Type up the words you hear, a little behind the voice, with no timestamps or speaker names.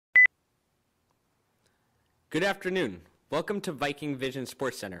Good afternoon. Welcome to Viking Vision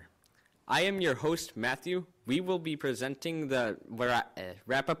Sports Center. I am your host, Matthew. We will be presenting the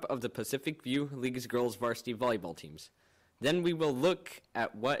wrap-up of the Pacific View League's girls varsity volleyball teams. Then we will look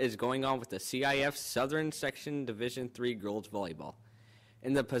at what is going on with the CIF Southern Section Division III girls volleyball.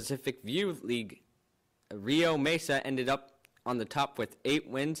 In the Pacific View League, Rio Mesa ended up on the top with 8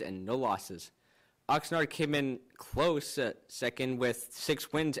 wins and no losses. Oxnard came in close second with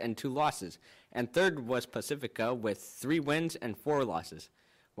 6 wins and 2 losses, and third was Pacifica with 3 wins and 4 losses.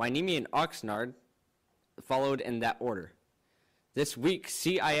 Hueneme and Oxnard followed in that order. This week,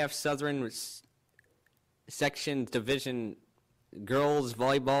 CIF Southern Section Division girls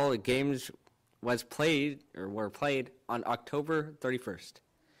volleyball games were played on October 31st.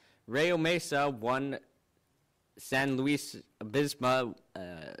 Rio Mesa won San Luis Obispo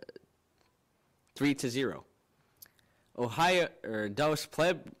 3-0. Dos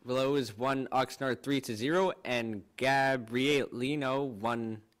Pueblos won Oxnard 3-0, and Gabrielino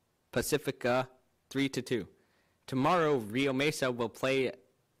won Pacifica 3-2. Tomorrow, Rio Mesa will play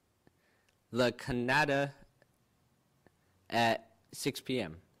La Canada at 6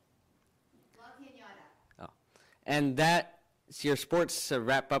 p.m. Oh. And that's your sports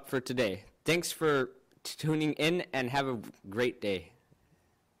wrap up for today. Thanks for tuning in and have a great day.